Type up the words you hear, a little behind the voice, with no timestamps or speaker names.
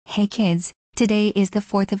Hey kids, today is the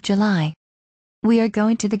 4th of July. We are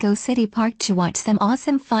going to the Go City Park to watch some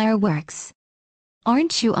awesome fireworks.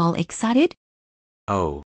 Aren't you all excited?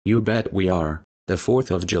 Oh, you bet we are. The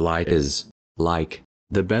 4th of July is, like,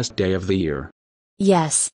 the best day of the year.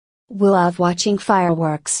 Yes. We love watching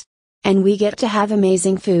fireworks. And we get to have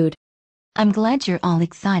amazing food. I'm glad you're all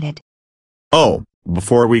excited. Oh,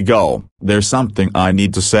 before we go, there's something I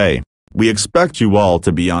need to say. We expect you all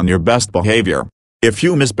to be on your best behavior. If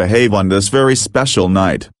you misbehave on this very special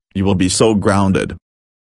night, you will be so grounded.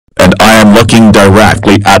 And I am looking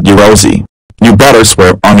directly at you, Rosie. You better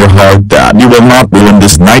swear on your heart that you will not ruin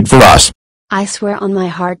this night for us. I swear on my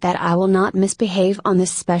heart that I will not misbehave on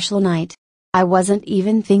this special night. I wasn't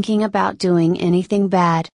even thinking about doing anything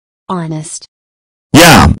bad. Honest.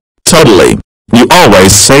 Yeah, totally. You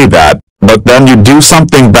always say that, but then you do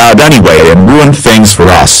something bad anyway and ruin things for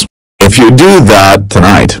us. If you do that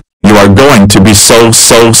tonight, you are going to be so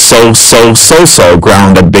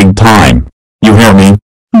grounded big time. You hear me?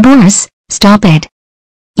 Boris, stop it.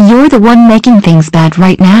 You're the one making things bad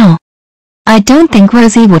right now. I don't think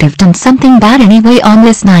Rosie would have done something bad anyway on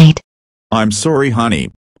this night. I'm sorry,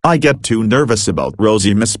 honey. I get too nervous about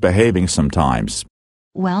Rosie misbehaving sometimes.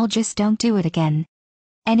 Well, just don't do it again.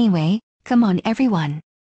 Anyway, come on everyone.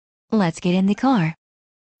 Let's get in the car.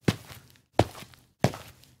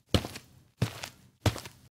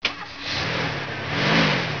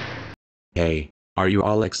 Hey, are you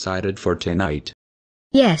all excited for tonight?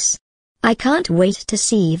 Yes. I can't wait to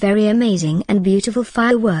see very amazing and beautiful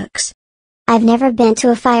fireworks. I've never been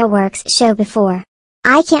to a fireworks show before.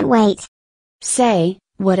 I can't wait. Say,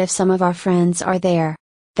 what if some of our friends are there?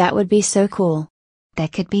 That would be so cool.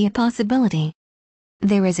 That could be a possibility.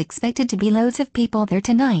 There is expected to be loads of people there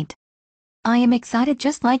tonight. I am excited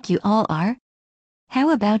just like you all are. How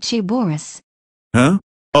about you, Boris? Huh?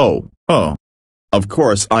 Oh. Of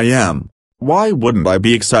course I am. Why wouldn't I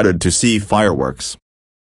be excited to see fireworks?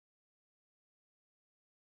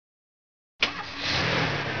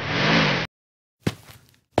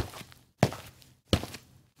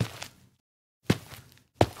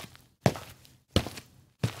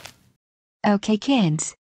 Okay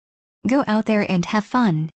kids. Go out there and have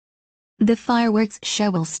fun. The fireworks show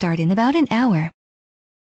will start in about an hour.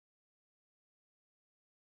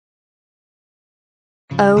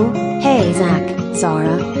 Oh, hey Zach,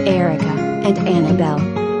 Zara, Erica, and Annabelle.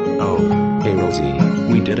 Oh, hey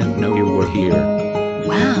Rosie, we didn't know you were here.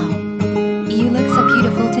 Wow. You look so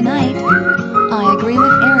beautiful tonight. I agree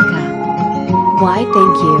with Erica. Why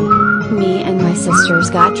thank you. Me and my sisters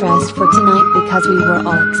got dressed for tonight because we were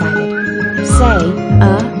all excited. Say,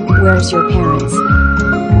 where's your parents?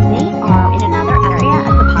 They are in another area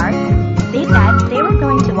at the park. They said they were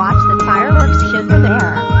going to watch the fireworks show from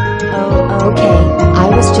there. Oh, okay. I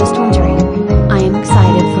was just wondering. I am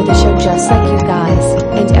excited for the show just like you guys,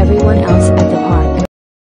 and everyone else at the park.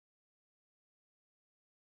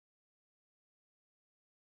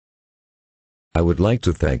 I would like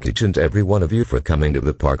to thank each and every one of you for coming to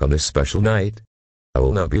the park on this special night. I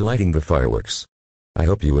will not be lighting the fireworks. I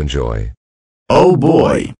hope you enjoy. Oh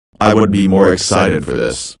boy, I would be more excited for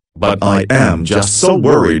this, but I am just so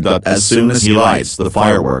worried that as soon as he lights the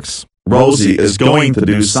fireworks, Rosie is going to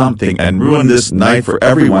do something and ruin this night for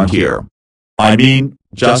everyone here. I mean,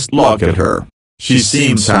 just look at her. She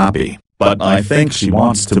seems happy, but I think she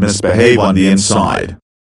wants to misbehave on the inside.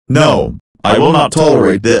 No, I will not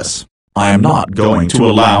tolerate this. I am not going to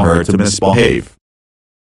allow her to misbehave.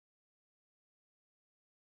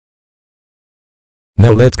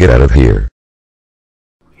 Now let's get out of here.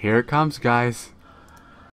 Here it comes, guys.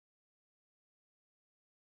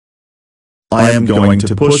 I am going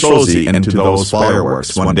to push Rosie into those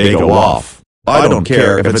fireworks when they go off. I don't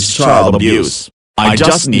care if it's child abuse. I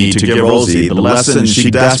just need to give Rosie the lesson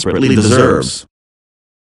she desperately deserves.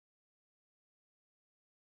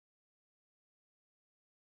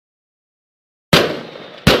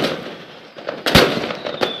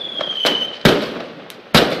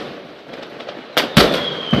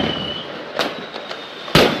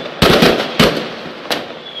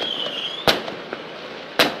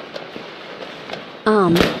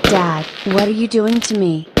 Dad, what are you doing to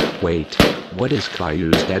me? Wait, what is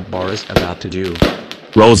Caillou's dad Boris about to do?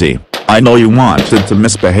 Rosie, I know you wanted to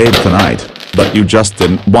misbehave tonight, but you just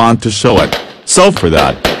didn't want to show it. So for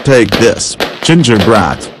that, take this, ginger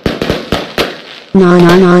brat. No.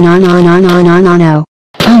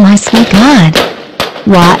 Oh my sweet God.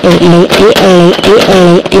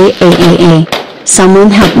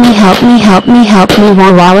 Someone help me.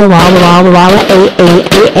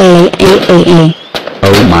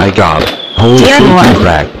 Oh my god, holy Dear sweet Lord.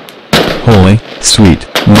 crack. Holy, sweet,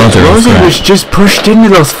 Mother of Rosie crap. was just pushed into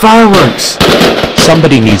those fireworks.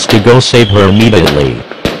 Somebody needs to go save her immediately.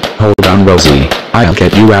 Hold on, Rosie. I'll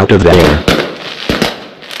get you out of there.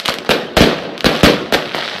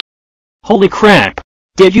 Holy crap!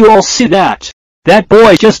 Did you all see that? That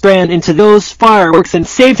boy just ran into those fireworks and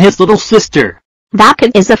saved his little sister. That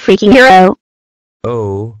kid is a freaking hero.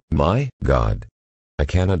 Oh, my God. I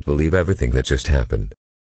cannot believe everything that just happened.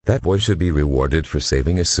 That boy should be rewarded for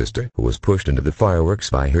saving his sister who was pushed into the fireworks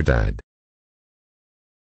by her dad.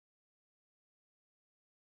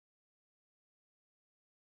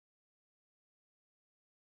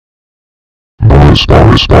 Boris,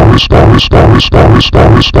 Boris, Boris, Boris, Boris, Boris,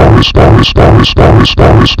 Boris, Boris, Boris, Boris, Boris, Boris,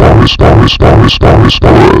 Boris, Boris, Boris, Boris,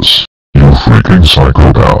 Boris. You freaking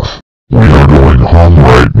psychopath. We are going home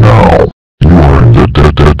right now. You are in the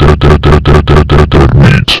dead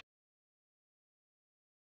meat.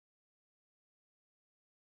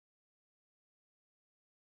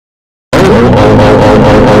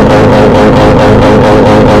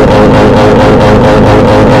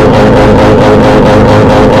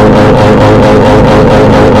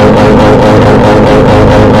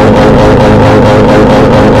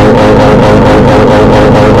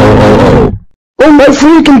 Oh my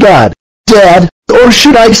freaking god! Dad, or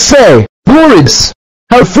should I say, Boris!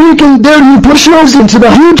 How freaking dare you push Rose into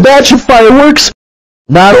the huge batch of fireworks?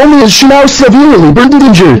 Not only is she now severely burned and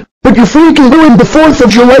injured, but you freaking ruined the 4th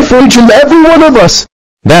of July for each and every one of us!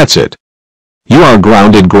 That's it. You are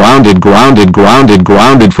grounded for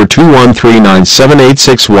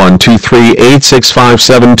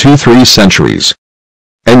 2139786123865723 centuries.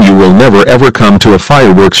 And you will never ever come to a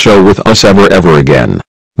fireworks show with us ever again.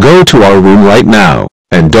 Go to our room right now,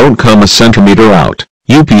 and don't come a centimeter out,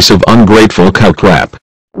 you piece of ungrateful cow crap.